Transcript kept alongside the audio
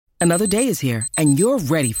Another day is here, and you're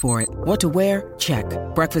ready for it. What to wear? Check.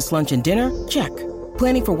 Breakfast, lunch, and dinner? Check.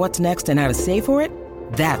 Planning for what's next and how to save for it?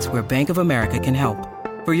 That's where Bank of America can help.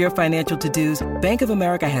 For your financial to-dos, Bank of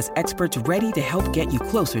America has experts ready to help get you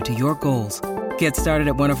closer to your goals. Get started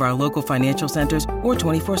at one of our local financial centers or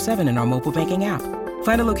 24/7 in our mobile banking app.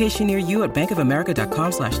 Find a location near you at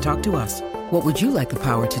bankofamerica.com/talktous. What would you like the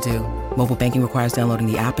power to do? Mobile banking requires downloading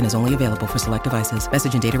the app and is only available for select devices.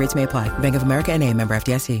 Message and data rates may apply. Bank of America N.A., member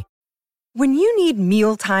FDIC. When you need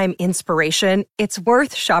mealtime inspiration, it's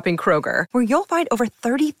worth shopping Kroger, where you'll find over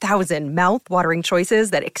 30,000 mouth-watering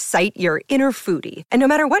choices that excite your inner foodie. And no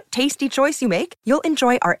matter what tasty choice you make, you'll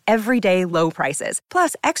enjoy our everyday low prices,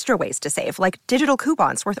 plus extra ways to save, like digital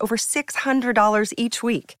coupons worth over $600 each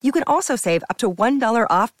week. You can also save up to $1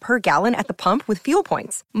 off per gallon at the pump with fuel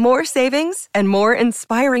points. More savings and more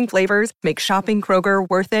inspiring flavors make shopping Kroger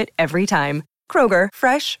worth it every time. Kroger,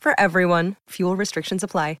 fresh for everyone. Fuel restrictions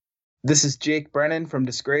apply. This is Jake Brennan from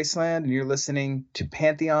Disgraceland, and you're listening to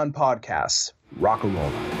Pantheon Podcasts. Rock-a-rolla.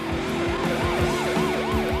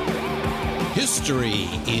 History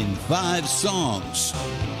in 5 songs.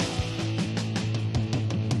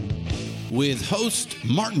 With host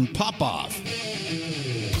Martin Popoff.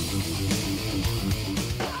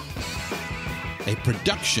 A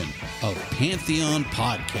production of Pantheon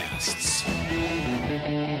Podcasts.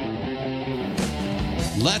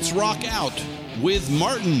 Let's rock out with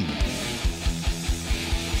Martin.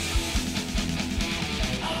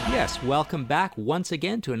 Yes, welcome back once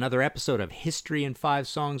again to another episode of History in 5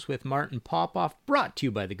 Songs with Martin Popoff, brought to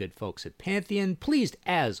you by the good folks at Pantheon. Pleased,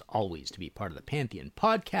 as always, to be part of the Pantheon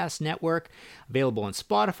Podcast Network, available on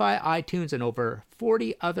Spotify, iTunes, and over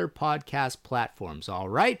 40 other podcast platforms. All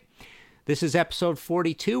right, this is episode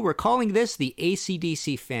 42. We're calling this the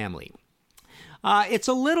AC/DC Family. It's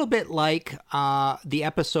a little bit like the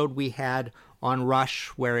episode we had on Rush,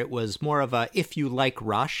 where it was more of a if you like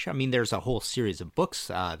Rush. I mean, there's a whole series of books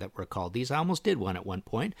that were called these. I almost did one at one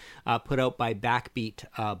point, put out by Backbeat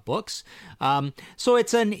Books. So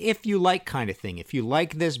it's an if you like kind of thing. If you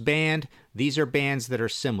like this band, these are bands that are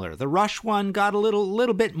similar. The Rush one got a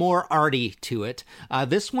little bit more arty to it.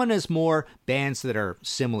 This one is more bands that are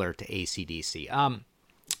similar to AC/DC.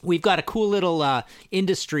 We've got a cool little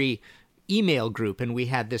industry email group, and we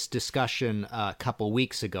had this discussion a couple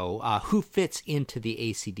weeks ago, who fits into the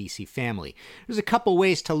AC/DC family. There's a couple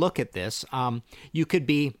ways to look at this. You could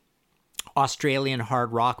be Australian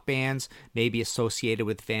hard rock bands, maybe associated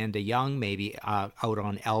with Vanda Young, maybe out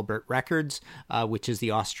on Albert Records, which is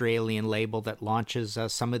the Australian label that launches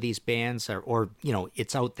some of these bands, or you know,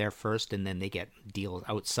 it's out there first and then they get deals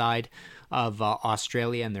outside of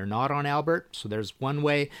Australia and they're not on Albert. So there's one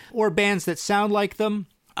way. Or bands that sound like them,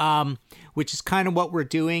 which is kind of what we're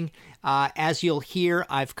doing. As you'll hear,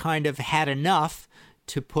 I've kind of had enough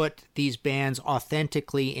to put these bands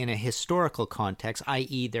authentically in a historical context,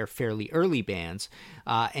 i.e. they're fairly early bands.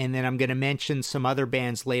 And then I'm going to mention some other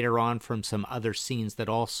bands later on from some other scenes that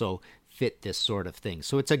also fit this sort of thing.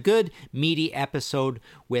 So it's a good, meaty episode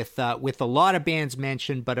with a lot of bands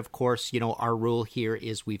mentioned, but of course, you know, our rule here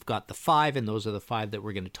is we've got the 5, and those are the 5 that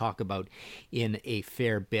we're going to talk about in a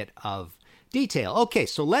fair bit of detail. Okay,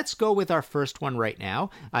 so let's go with our first one right now.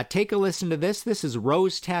 Take a listen to this. This is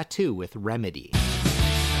Rose Tattoo with Remedy.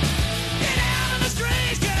 Get out of the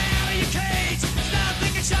streets, get out of your cage. Stop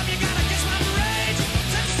thinking shop, you gotta catch my parade.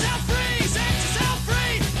 Set yourself free, set yourself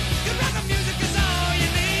free. Good rock and music is all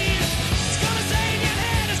you need. It's gonna save your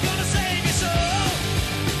head, it's gonna save your soul.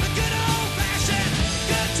 The good old fashioned,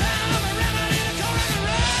 good time, a remedy to go rock and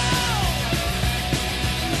roll.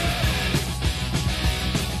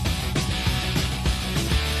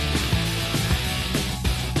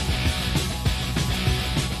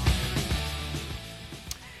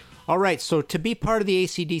 All right, so to be part of the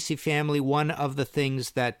AC/DC family, one of the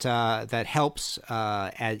things that helps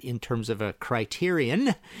in terms of a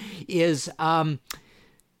criterion is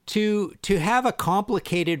to have a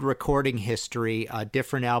complicated recording history.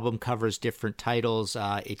 Different album covers, different titles.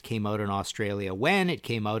 It came out in Australia when, it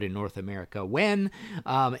came out in North America when,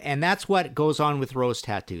 and that's what goes on with Rose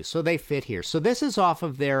Tattoo. So they fit here. So this is off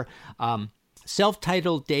of their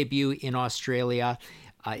self-titled debut in Australia.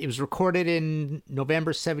 It was recorded in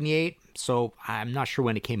November 78, so I'm not sure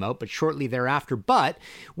when it came out, but shortly thereafter. But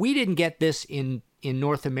we didn't get this in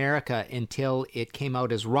North America until it came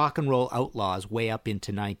out as Rock and Roll Outlaws way up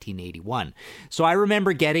into 1981. So I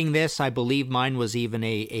remember getting this. I believe mine was even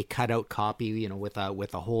a cutout copy, you know, with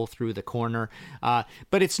a hole through the corner. But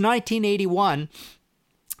it's 1981,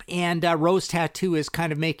 and Rose Tattoo is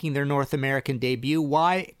kind of making their North American debut.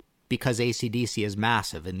 Why? because AC/DC is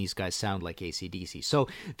massive, and these guys sound like AC/DC. So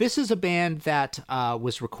this is a band that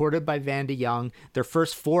was recorded by Vanda Young. Their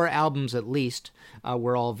first 4 albums, at least,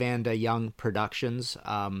 were all Vanda Young productions.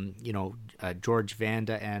 George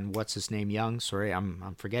Vanda and what's his name Young. Sorry,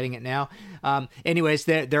 I'm forgetting it now. Anyways,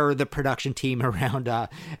 they're the production team around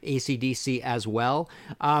AC/DC as well.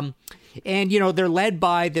 And, they're led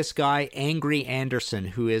by this guy, Angry Anderson,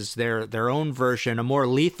 who is their own version, a more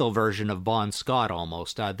lethal version of Bon Scott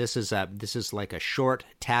almost. This is like a short,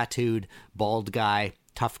 tattooed, bald guy,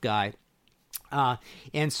 tough guy.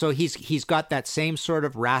 And so he's got that same sort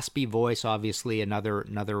of raspy voice, obviously another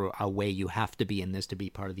way you have to be in this to be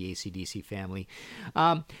part of the AC/DC family.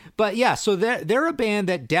 But yeah, so they're a band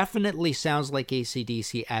that definitely sounds like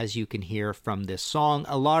AC/DC, as you can hear from this song.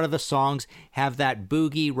 A lot of the songs have that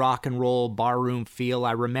boogie rock and roll barroom feel.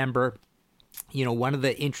 I remember, one of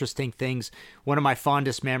the interesting things, one of my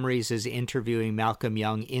fondest memories is interviewing Malcolm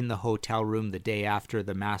Young in the hotel room the day after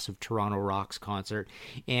the massive Toronto Rocks concert.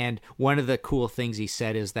 And one of the cool things he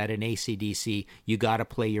said is that in AC/DC, you got to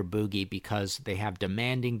play your boogie because they have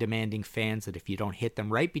demanding fans that if you don't hit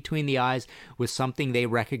them right between the eyes with something they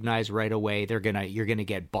recognize right away, you're gonna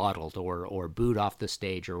get bottled or booed off the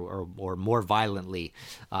stage or more violently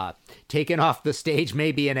taken off the stage,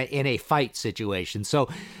 maybe in a fight situation. So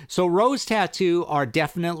Rose Tattoo are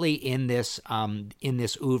definitely in this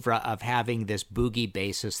oeuvre of having this boogie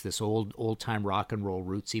basis, this old time rock and roll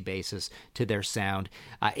rootsy basis to their sound.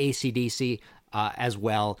 AC/DC as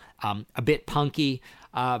well, a bit punky.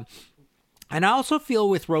 And I also feel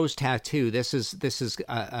with Rose Tattoo, this is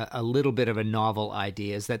a little bit of a novel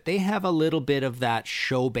idea, is that they have a little bit of that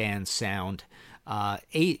show band sound.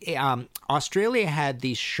 Australia had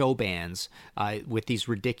these show bands with these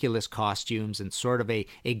ridiculous costumes and sort of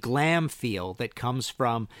a glam feel that comes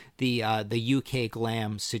from the UK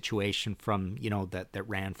glam situation from that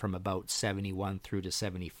ran from about 71 through to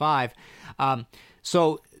 75.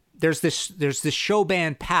 So there's this show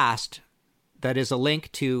band past that is a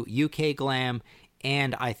link to UK glam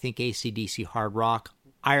and I think AC/DC hard rock.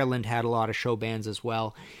 Ireland had a lot of show bands as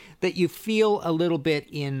well, that you feel a little bit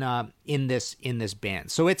in this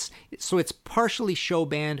band. So it's partially show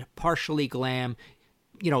band, partially glam,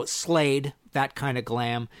 Slade, that kind of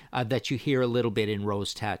glam that you hear a little bit in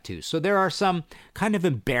Rose Tattoo. So there are some kind of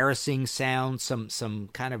embarrassing sounds, some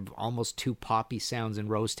kind of almost too poppy sounds in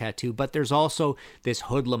Rose Tattoo, but there's also this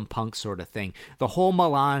hoodlum punk sort of thing. The whole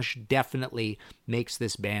melange definitely makes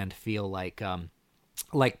this band feel like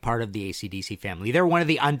part of the AC/DC family. They're one of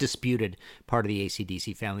the undisputed part of the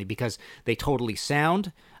AC/DC family because they totally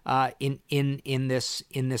sound in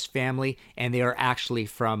this family, and they are actually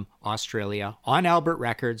from Australia on Albert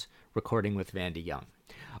Records, recording with Vanda Young.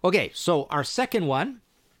 Okay, so our second one,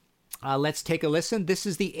 let's take a listen. This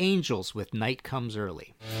is the Angels with Night Comes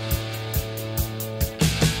Early.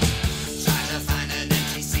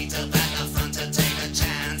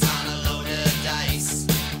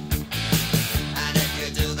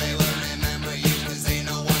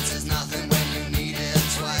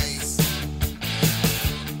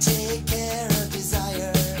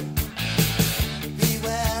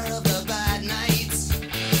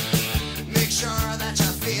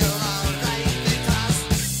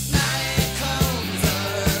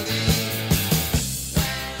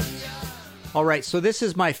 All right, so this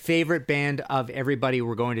is my favorite band of everybody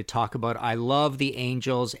we're going to talk about. I love the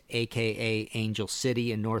Angels, a.k.a. Angel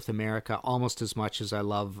City in North America, almost as much as I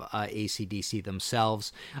love AC/DC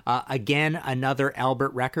themselves. Again, another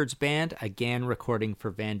Albert Records band, again recording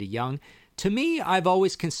for Vanda Young. To me, I've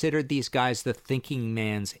always considered these guys the thinking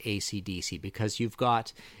man's AC/DC because you've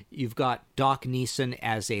got Doc Neeson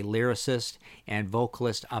as a lyricist and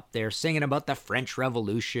vocalist up there singing about the French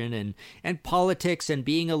Revolution and politics and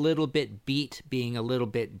being a little bit beat, being a little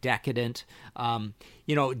bit decadent,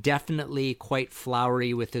 definitely quite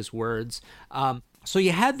flowery with his words. So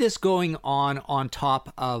you had this going on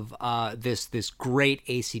top of this great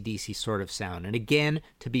AC/DC sort of sound. And again,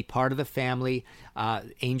 to be part of the family,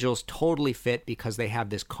 Angels totally fit because they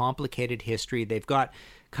have this complicated history. They've got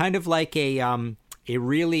kind of like a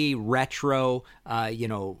really retro,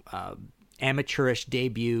 amateurish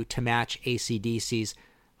debut to match AC/DC's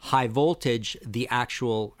High Voltage, the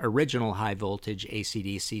actual original High Voltage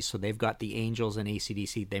AC/DC. So they've got the Angels and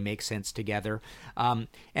AC/DC. They make sense together. And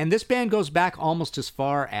this band goes back almost as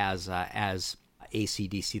far as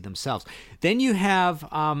AC/DC themselves. Then you have,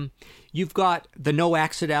 you've got the No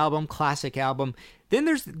Exit album, classic album. Then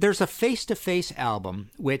there's a Face to Face album,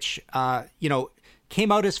 which,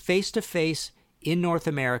 came out as Face to Face in North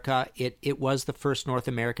America. It was the first North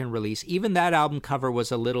American release. Even that album cover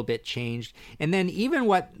was a little bit changed. And then even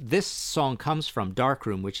what this song comes from,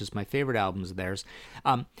 Darkroom, which is my favorite album of theirs,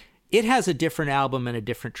 it has a different album and a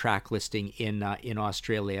different track listing in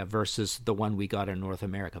Australia versus the one we got in North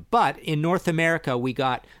America. But in North America, we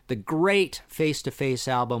got the great Face to Face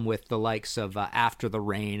album with the likes of After the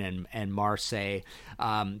Rain and Marseille,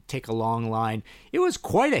 Take a Long Line. It was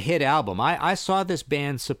quite a hit album. I saw this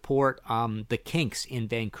band support the Kinks in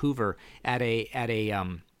Vancouver at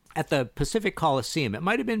the Pacific Coliseum. It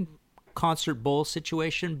might have been concert bowl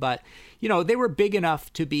situation, but they were big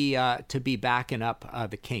enough to be backing up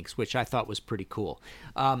the Kinks, which I thought was pretty cool.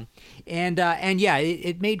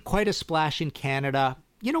 It made quite a splash in Canada.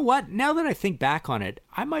 You know what? Now that I think back on it,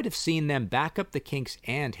 I might have seen them back up the Kinks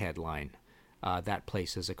and headline that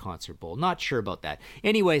place as a concert bowl. Not sure about that.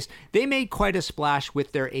 Anyways, they made quite a splash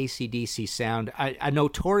with their AC/DC sound, a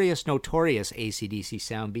notorious AC/DC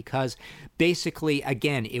sound, because basically,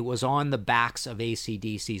 again, it was on the backs of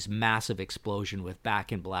AC/DC's massive explosion with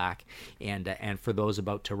Back in Black, and for those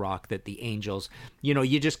about to rock, that the Angels,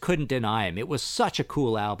 you just couldn't deny them. It was such a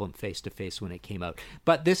cool album, Face to Face, when it came out.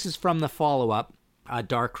 But this is from the follow-up,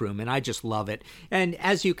 Darkroom, and I just love it. And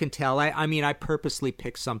as you can tell, I purposely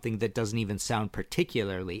picked something that doesn't even sound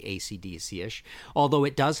particularly AC/DC-ish, although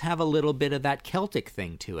it does have a little bit of that Celtic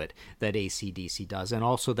thing to it that AC/DC does, and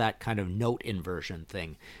also that kind of note inversion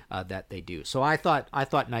thing that they do. So I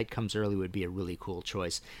thought Night Comes Early would be a really cool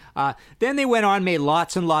choice. Then they went on, made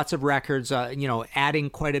lots and lots of records, adding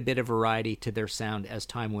quite a bit of variety to their sound as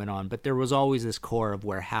time went on, but there was always this core of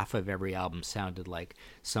where half of every album sounded like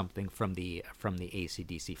something from the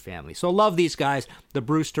AC/DC family. So love these guys, the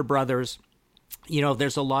Brewster brothers.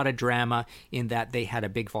 There's a lot of drama in that they had a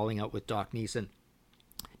big falling out with Doc Neeson.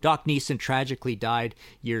 Doc Neeson tragically died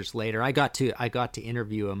years later. I got to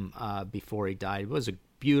interview him before he died. He was a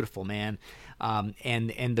beautiful man,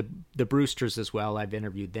 and the Brewsters as well. I've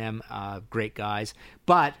interviewed them. Great guys,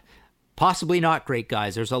 but possibly not great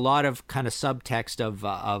guys. There's a lot of kind of subtext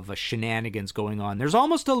of shenanigans going on. There's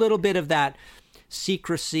almost a little bit of that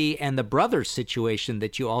secrecy and the brothers situation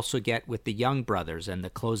that you also get with the Young brothers, and the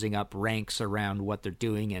closing up ranks around what they're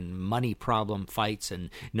doing, and money problem fights, and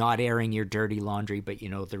not airing your dirty laundry, but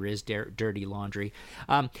there is dirty laundry.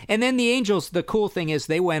 And then the Angels, the cool thing is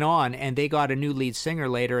they went on and they got a new lead singer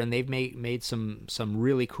later, and they've made some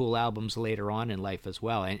really cool albums later on in life as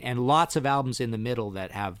well, and lots of albums in the middle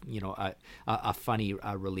that have a funny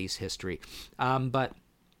release history. But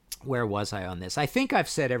where was I on this? I think I've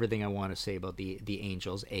said everything I want to say about the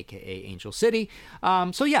Angels, aka Angel City.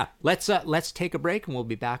 So yeah, let's take a break, and we'll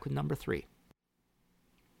be back with number 3.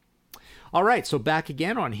 All right, so back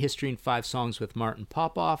again on History in 5 Songs with Martin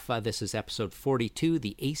Popoff. This is episode 42,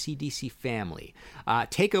 the AC/DC Family.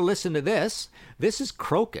 Take a listen to this. This is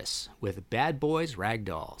Crocus with Bad Boys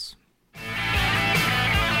Ragdolls.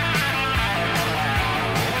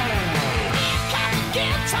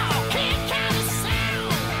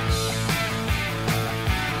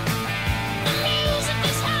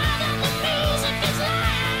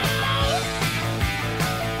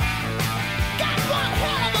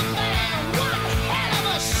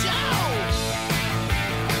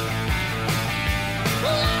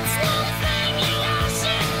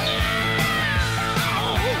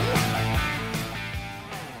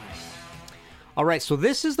 All right, so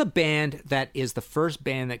this is the band that is the first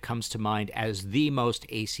band that comes to mind as the most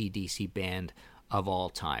AC/DC band of all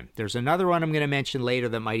time. There's another one I'm going to mention later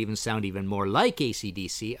that might even sound even more like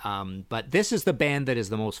AC/DC, but this is the band that is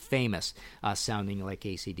the most famous sounding like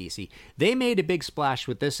AC/DC. They made a big splash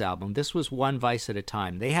with this album. This was One Vice at a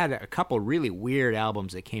Time. They had a couple really weird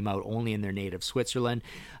albums that came out only in their native Switzerland.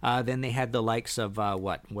 Then they had the likes of,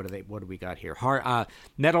 what do we got here?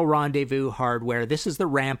 Metal Rendezvous, Hardware. This is the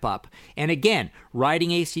ramp up. And again,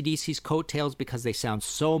 riding AC/DC's coattails because they sound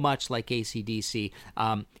so much like AC/DC.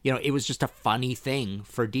 It was just a funny thing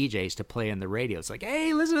for DJs to play on the radio. It's like,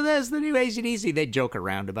 hey, listen to this, the new AC/DC. They joke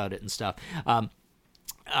around about it and stuff.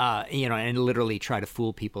 And literally try to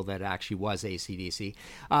fool people that it actually was AC/DC.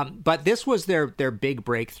 But this was their big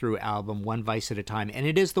breakthrough album, One Vice at a Time, and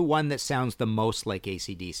it is the one that sounds the most like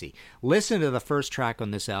AC/DC. Listen to the first track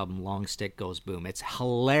on this album, Long Stick Goes Boom. It's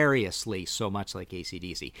hilariously so much like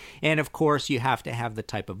AC/DC. And of course, you have to have the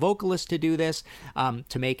type of vocalist to do this,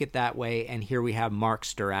 to make it that way. And here we have Mark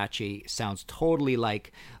Storace. Sounds totally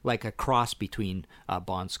like a cross between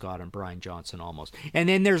Bon Scott and Brian Johnson almost. And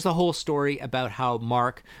then there's the whole story about how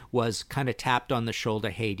Mark was kind of tapped on the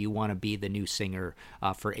shoulder, hey, do you want to be the new singer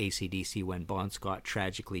for AC/DC, when Bon Scott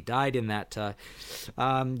tragically died in that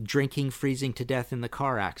freezing to death in the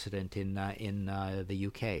car accident in the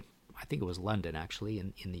UK. I think it was London, actually,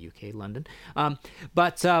 in the UK, London.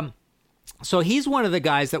 So he's one of the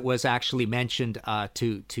guys that was actually mentioned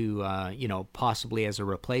to possibly as a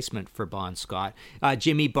replacement for Bon Scott.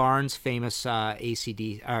 Jimmy Barnes, famous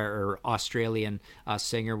ACD or Australian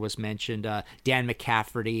singer, was mentioned. Dan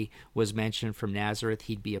McCafferty was mentioned from Nazareth.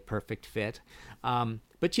 He'd be a perfect fit.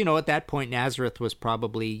 But, at that point, Nazareth was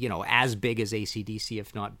probably, as big as AC/DC,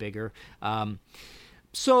 if not bigger.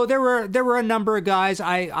 So there were a number of guys.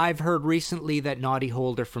 I've heard recently that Noddy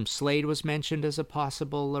Holder from Slade was mentioned as a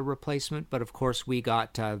possible replacement, but of course we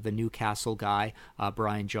got the Newcastle guy,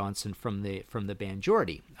 Brian Johnson from the band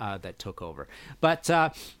Geordie that took over. But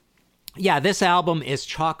this album is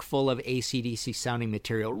chock full of AC/DC sounding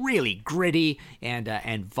material, really gritty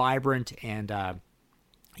and vibrant and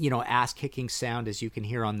ass-kicking sound, as you can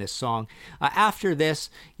hear on this song. After this,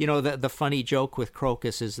 the funny joke with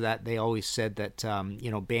Crocus is that they always said that,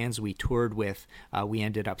 bands we toured with, we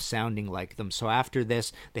ended up sounding like them. So after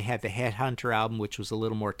this, they had the Headhunter album, which was a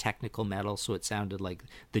little more technical metal, so it sounded like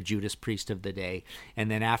the Judas Priest of the day. And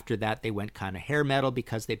then after that, they went kind of hair metal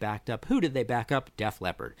because they backed up. Who did they back up? Def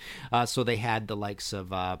Leppard. So they had the likes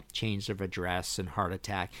of Change of Address and Heart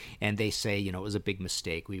Attack, and they say, it was a big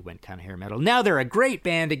mistake. We went kind of hair metal. Now they're a great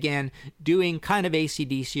band again, doing kind of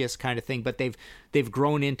AC/DC kind of thing, but they've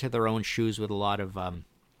grown into their own shoes with a lot of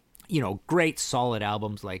great solid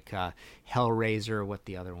albums like Hellraiser. What's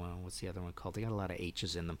the other one called? They got a lot of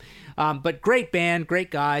H's in them. But great band, great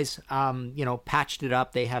guys. Patched it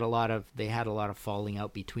up. They had a lot of falling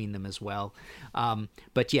out between them as well.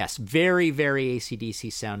 But yes, very, very AC/DC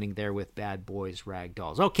sounding there with Bad Boys, Rag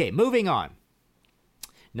Dolls. Okay, moving on.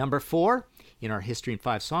 Number 4 in our History in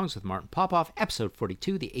 5 Songs with Martin Popoff, episode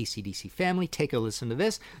 42, the AC/DC Family. Take a listen to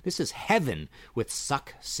this. This is Heaven with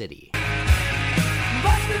Suck City.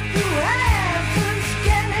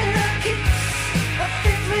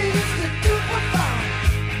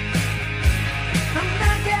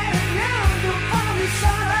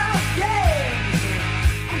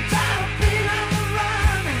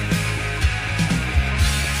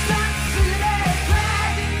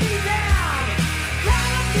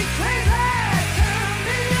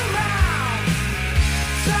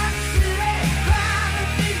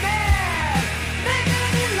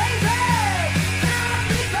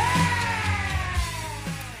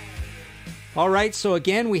 All right, so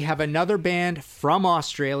again, we have another band from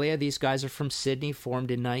Australia. These guys are from Sydney,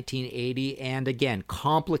 formed in 1980, and again,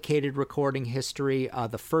 complicated recording history.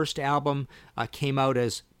 The first album came out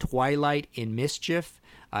as Twilight in Mischief.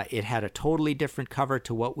 It had a totally different cover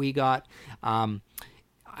to what we got.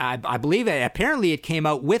 I believe apparently it came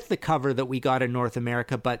out with the cover that we got in North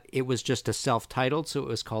America, but it was just a self-titled, so it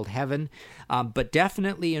was called Heaven. But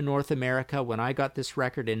definitely in North America, when I got this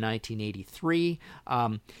record in 1983,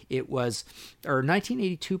 it was, or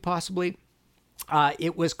 1982 possibly,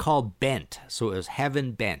 it was called Bent, so it was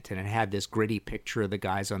Heaven Bent, and it had this gritty picture of the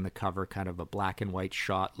guys on the cover, kind of a black and white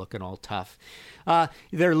shot, looking all tough.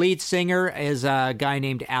 Their lead singer is a guy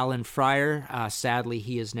named Alan Fryer. Sadly,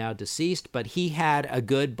 he is now deceased, but he had a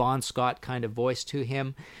good Bon Scott kind of voice to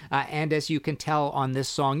him. And as you can tell on this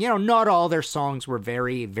song, not all their songs were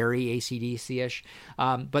very, very AC/DC-ish,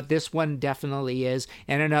 but this one definitely is.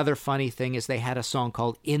 And another funny thing is they had a song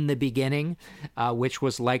called In the Beginning, which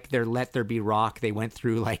was like their Let There Be Rock. They went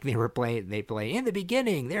through like they play In the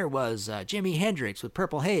Beginning, there was Jimi Hendrix with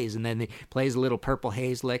Purple Haze, and then he plays a little Purple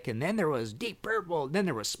Haze lick, and then there was Deep Purple, then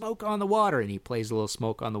there was Smoke on the Water, and he plays a little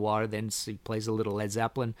Smoke on the Water, then he plays a little Led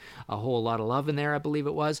Zeppelin, A Whole Lot of Love in there, I believe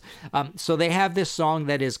it was. So they have this song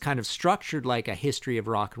that is kind of structured like a history of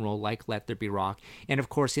rock and roll, like Let There Be Rock, and of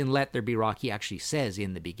course in Let There Be Rock he actually says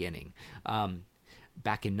In the Beginning.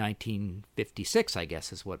 Back in 1956, I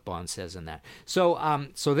guess, is what Bon says in that. So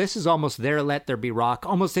so this is almost their Let There Be Rock,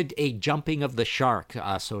 almost a jumping of the shark,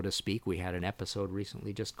 so to speak. We had an episode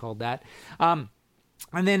recently just called that.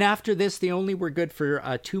 And then after this, they only were good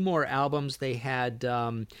for 2 more albums. They had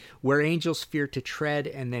Where Angels Fear to Tread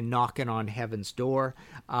and then Knockin' on Heaven's Door.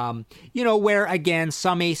 Where, again,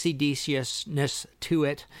 some AC/DC-ness to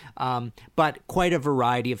it, but quite a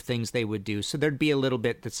variety of things they would do. So there'd be a little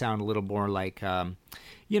bit that sound a little more like...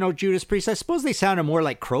 Judas Priest. I suppose they sounded more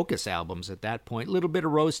like Crocus albums at that point. A little bit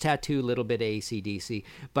of Rose Tattoo, a little bit of AC/DC.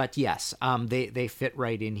 But yes, they fit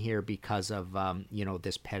right in here because of,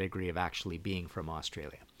 this pedigree of actually being from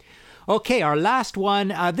Australia. Okay, our last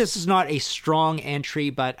one. This is not a strong entry,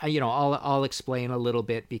 but, I'll explain a little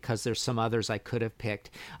bit because there's some others I could have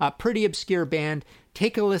picked. Pretty obscure band.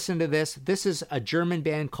 Take a listen to this. This is a German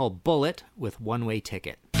band called Bullet with One Way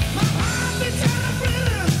Ticket.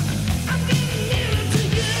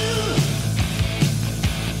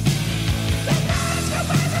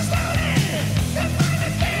 Stop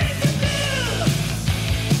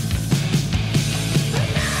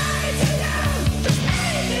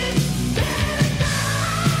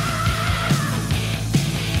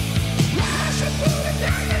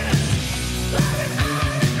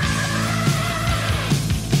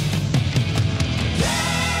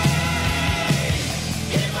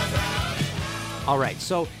All right,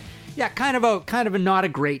 so yeah, kind of a not a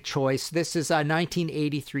great choice. This is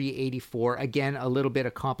 1983-84. Again, a little bit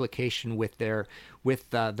of complication with the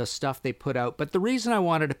stuff they put out. But the reason I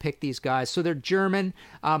wanted to pick these guys, so they're German.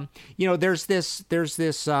 There's this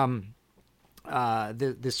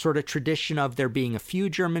sort of tradition of there being a few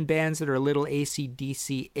German bands that are a little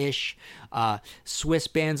AC/DC-ish. Swiss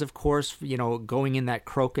bands, of course, going in that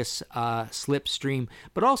Crocus slipstream,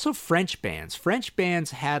 but also French bands. French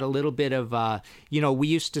bands had a little bit of, we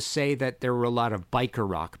used to say that there were a lot of biker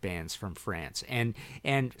rock bands from France. And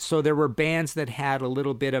so there were bands that had a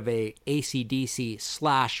little bit of a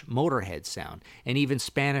AC/DC/Motorhead sound, and even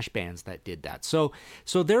Spanish bands that did that. So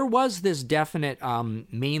there was this definite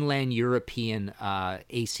mainland European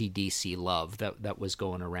AC/DC love that was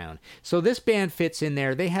going around. So this band fits in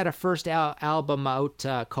there. They had a first album out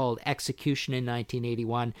called Execution in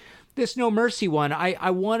 1981. This No Mercy one,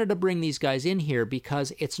 I wanted to bring these guys in here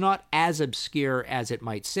because it's not as obscure as it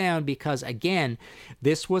might sound, because again,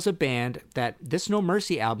 this was a band that this No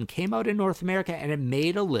Mercy album came out in North America and it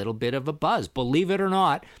made a little bit of a buzz. Believe it or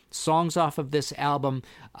not, songs off of this album,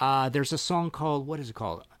 there's a song called, what is it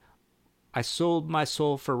called? I Sold My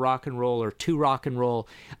Soul for Rock and Roll, or To Rock and Roll.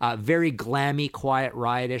 Very glammy, quiet,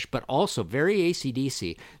 riot-ish, but also very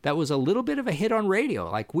AC/DC. That was a little bit of a hit on radio.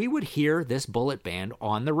 Like, we would hear this Bullet Band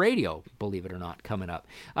on the radio, believe it or not, coming up.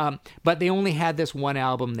 But they only had this one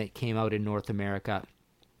album that came out in North America.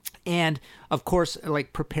 And, of course,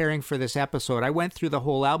 like preparing for this episode, I went through the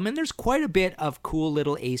whole album, and there's quite a bit of cool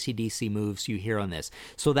little AC/DC moves you hear on this.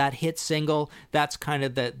 So that hit single, that's kind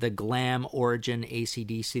of the glam origin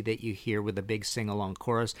AC/DC that you hear with a big sing-along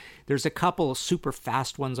chorus. There's a couple super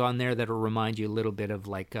fast ones on there that'll remind you a little bit of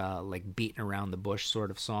like beating around the bush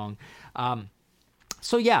sort of song.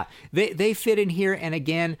 So yeah, they fit in here, and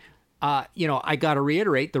again, I got to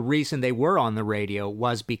reiterate, the reason they were on the radio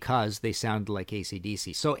was because they sounded like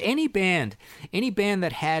AC/DC. So any band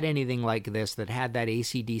that had anything like this, that had that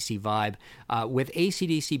AC/DC vibe, with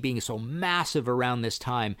AC/DC being so massive around this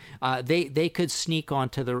time, they could sneak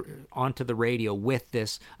onto the radio with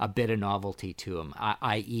this a bit of novelty to them,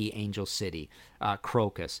 i.e. Angel City,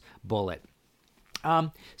 Crocus, Bullet.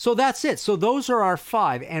 So that's it. So those are our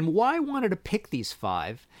 5. And why I wanted to pick these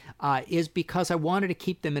 5 is because I wanted to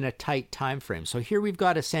keep them in a tight time frame. So here we've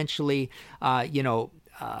got essentially,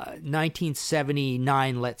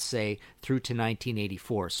 1979, let's say, through to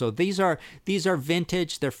 1984. So these are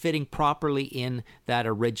vintage. They're fitting properly in that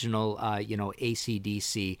original,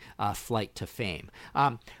 AC/DC flight to fame.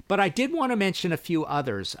 But I did want to mention a few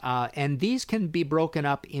others, and these can be broken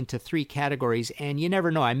up into 3 categories. And you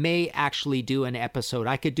never know, I may actually do an episode.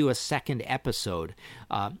 I could do a second episode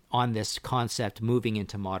on this concept moving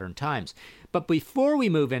into modern times. But before we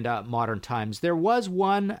move into modern times, there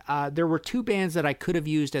were 2 bands that I could have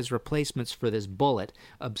used as replacements for this Bullet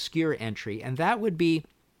obscure entry, and that would be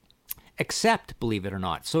Accept, believe it or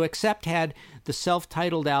not. So Accept had the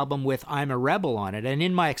self-titled album with I'm a Rebel on it, and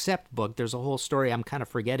in my Accept book, there's a whole story. I'm kind of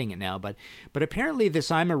forgetting it now, but apparently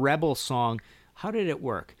this I'm a Rebel song, how did it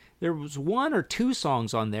work? There was 1 or 2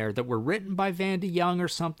 songs on there that were written by Vanda Young or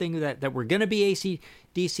something that were going to be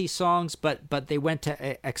AC/DC songs, but they went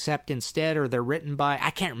to Accept instead, or they're written by,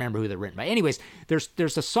 I can't remember who they're written by. Anyways,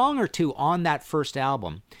 there's a song or 2 on that first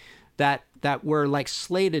album that were like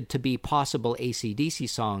slated to be possible AC/DC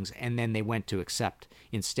songs, and then they went to Accept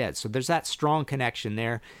instead. So there's that strong connection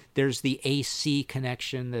there. There's the AC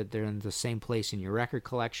connection, that they're in the same place in your record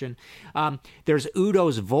collection. There's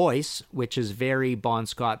Udo's voice, which is very Bon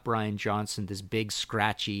Scott, Brian Johnson, this big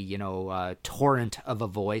scratchy, torrent of a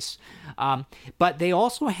voice. But they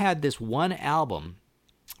also had this one album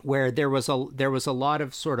where there was a lot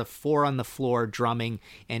of sort of 4 on the floor drumming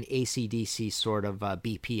and AC/DC sort of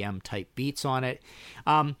BPM type beats on it.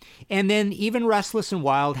 And then even Restless and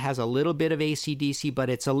Wild has a little bit of AC/DC, but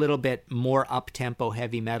it's a little bit more up-tempo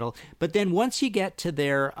heavy metal. But then once you get to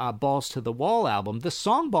their Balls to the Wall album, the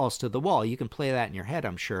song Balls to the Wall, you can play that in your head,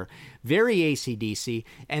 I'm sure, very AC/DC,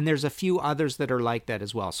 and there's a few others that are like that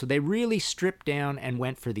as well. So they really stripped down and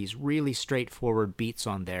went for these really straightforward beats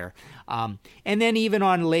on there. And then even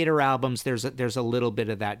on later albums, there's a little bit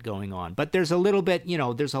of that going on. But there's a little bit,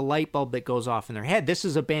 there's a light bulb that goes off in their head. This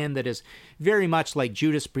is a band that is very much like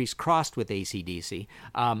Judas Priest crossed with AC/DC.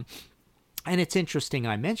 And it's interesting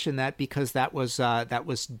I mentioned that because that was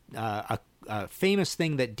a famous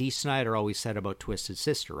thing that Dee Snider always said about Twisted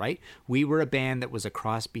Sister, right? We were a band that was a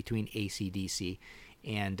cross between AC/DC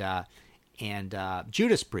and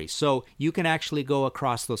Judas Priest. So you can actually go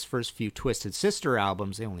across those first few Twisted Sister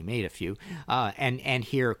albums, they only made a few, and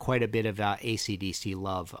hear quite a bit of AC/DC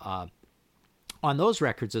love on those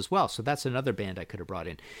records as well. So that's another band I could have brought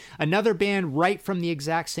in. Another band right from the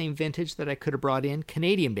exact same vintage that I could have brought in,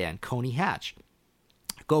 Canadian band, Coney Hatch.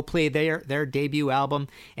 Go play their debut album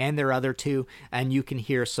and their other two, and you can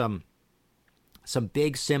hear some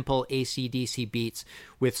big, simple AC/DC beats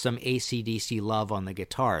with some AC/DC love on the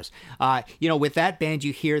guitars. With that band,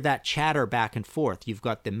 you hear that chatter back and forth. You've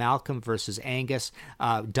got the Malcolm versus Angus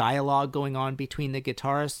dialogue going on between the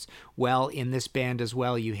guitarists. Well, in this band as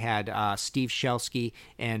well, you had Steve Shelsky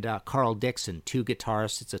and Carl Dixon, two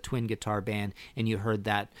guitarists. It's a twin guitar band, and you heard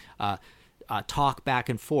that talk back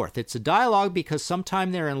and forth. It's a dialogue because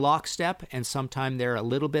sometimes they're in lockstep and sometimes they're a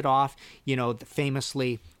little bit off.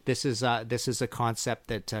 Famously, this is a concept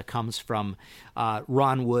that comes from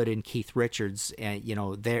Ron Wood and Keith Richards. And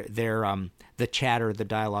the chatter, the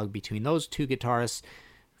dialogue between those two guitarists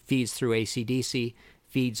feeds through AC/DC,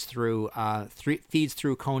 feeds through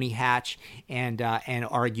Coney Hatch, and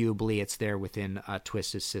arguably it's there within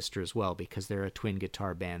Twisted Sister as well, because they're a twin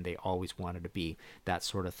guitar band. They always wanted to be that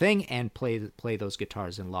sort of thing and play those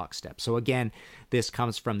guitars in lockstep. So again, this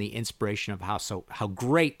comes from the inspiration of how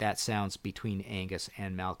great that sounds between Angus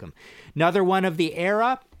and Malcolm. Another one of the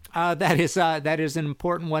era that is an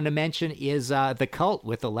important one to mention is The Cult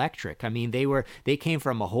with Electric. I mean, they came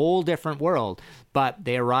from a whole different world, but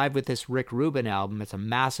they arrived with this Rick Rubin album. It's a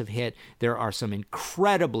massive hit. There are some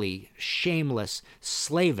incredibly shameless,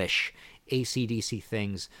 slavish AC/DC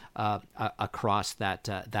things across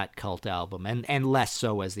that Cult album, and less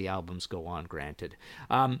so as the albums go on, granted.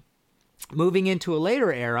 Moving into a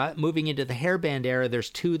later era, moving into the hairband era,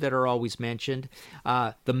 there's two that are always mentioned.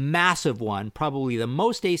 The massive one, probably the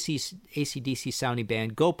most AC/DC sounding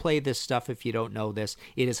band. Go play this stuff if you don't know this.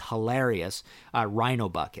 It is hilarious. Rhino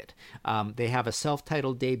Bucket. They have a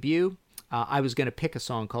self-titled debut. I was going to pick a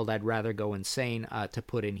song called "I'd Rather Go Insane" to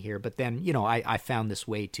put in here, but then I found this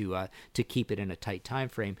way to keep it in a tight time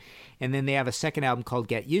frame. And then they have a second album called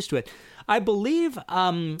 "Get Used to It." I believe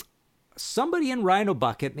somebody in Rhino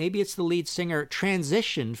Bucket, maybe it's the lead singer,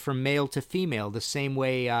 transitioned from male to female the same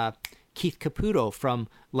way Keith Caputo from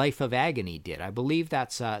Life of Agony did. I believe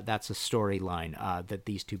that's a storyline that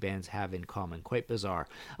these two bands have in common. Quite bizarre.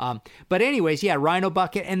 But anyways, yeah, Rhino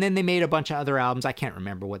Bucket, and then they made a bunch of other albums. I can't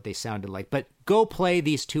remember what they sounded like, but go play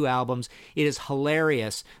these two albums. It is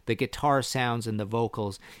hilarious, the guitar sounds and the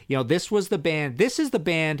vocals. This is the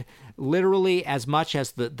band literally as much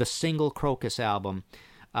as the single Crocus album.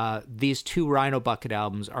 These two Rhino Bucket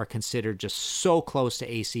albums are considered just so close to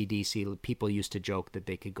AC/DC. People used to joke that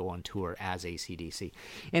they could go on tour as AC/DC.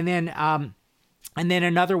 And then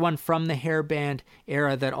another one from the hairband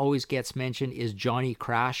era that always gets mentioned is Johnny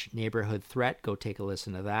Crash, Neighborhood Threat. Go take a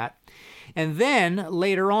listen to that. And then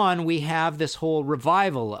later on, we have this whole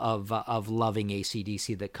revival of loving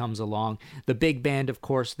AC/DC that comes along. The big band, of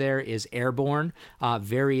course, there is Airborne,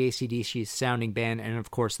 very AC/DC sounding band, and of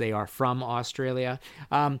course they are from Australia.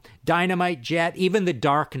 Dynamite Jet, even The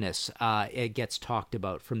Darkness, it gets talked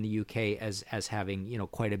about from the UK as having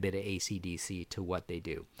quite a bit of AC/DC to what they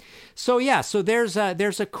do. So yeah, so there's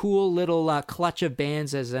a cool little clutch of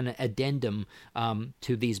bands as an addendum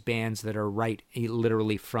to these bands that are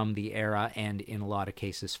literally from the era, and in a lot of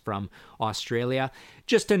cases from Australia.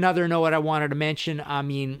 Just another note I wanted to mention, I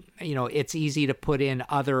mean, it's easy to put in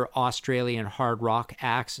other Australian hard rock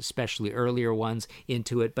acts, especially earlier ones,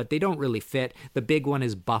 into it, but they don't really fit. The big one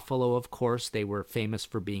is Buffalo, of course. They were famous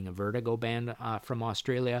for being a Vertigo band from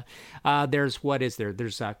Australia. There's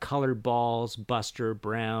Colored Balls, Buster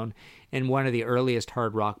Brown, and one of the earliest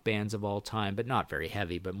hard rock bands of all time, but not very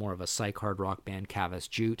heavy, but more of a psych hard rock band, Cavus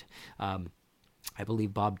Jute. I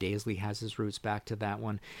believe Bob Daisley has his roots back to that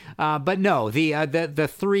one. But no, the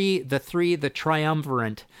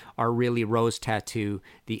triumvirate are really Rose Tattoo,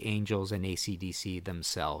 the Angels, and AC/DC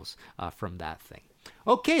themselves from that thing.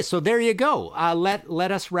 Okay, so there you go.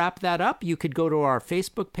 Let us wrap that up. You could go to our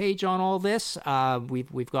Facebook page on all this.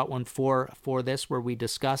 We've got one for this where we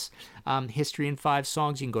discuss history in 5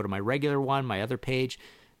 songs. You can go to my regular one, my other page.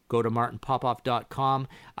 Go to martinpopoff.com.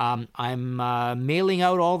 I'm mailing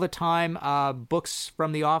out all the time books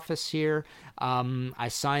from the office here. I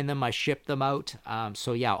sign them, I ship them out.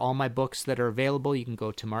 So yeah, all my books that are available, you can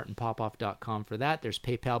go to martinpopoff.com for that. There's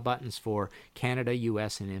PayPal buttons for Canada,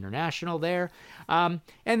 US, and international there. And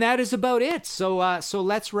that is about it. So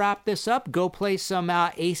let's wrap this up. Go play some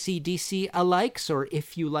AC/DC alikes, or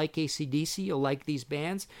if you like AC/DC, you'll like these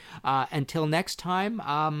bands. Until next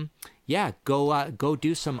time, yeah, go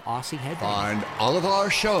do some Aussie headbanging. Find all of our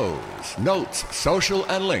shows, notes, social,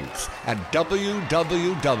 and links at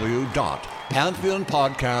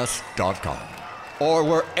www.pantheonpodcast.com or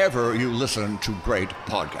wherever you listen to great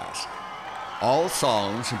podcasts. All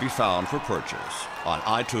songs can be found for purchase on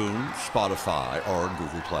iTunes, Spotify, or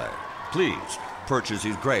Google Play. Please purchase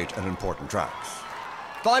these great and important tracks.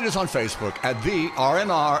 Find us on Facebook at the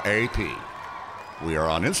RNRAP. We are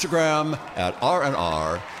on Instagram at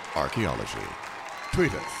RNR Archaeology.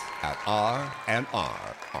 Tweet us at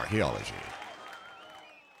RNR Archaeology.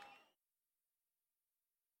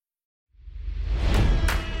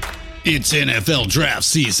 It's NFL draft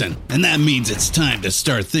season, and that means it's time to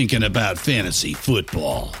start thinking about fantasy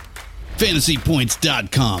football.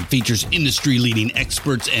 FantasyPoints.com features industry-leading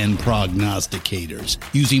experts and prognosticators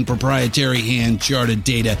using proprietary hand-charted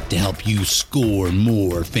data to help you score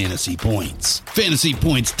more fantasy points.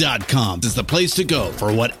 FantasyPoints.com is the place to go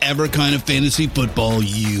for whatever kind of fantasy football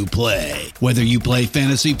you play. Whether you play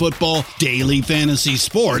fantasy football, daily fantasy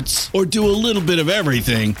sports, or do a little bit of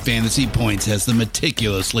everything, Fantasy Points has the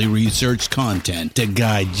meticulously researched content to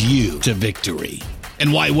guide you to victory.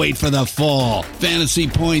 And why wait for the fall? Fantasy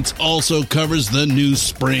Points also covers the new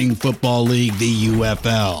spring football league, the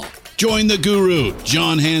UFL. Join the guru,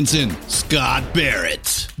 John Hansen, Scott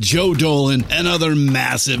Barrett, Joe Dolan, and other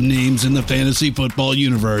massive names in the fantasy football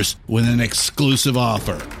universe with an exclusive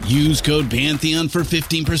offer. Use code Pantheon for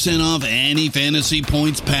 15% off any Fantasy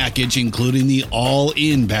Points package, including the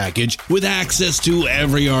all-in package, with access to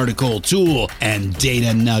every article, tool, and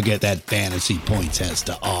data nugget that Fantasy Points has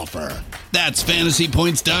to offer. That's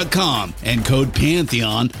FantasyPoints.com and code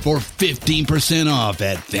Pantheon for 15% off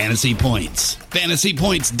at Fantasy Points.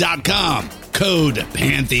 FantasyPoints.com, code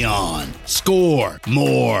Pantheon. Score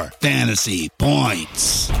more fantasy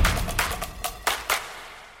points.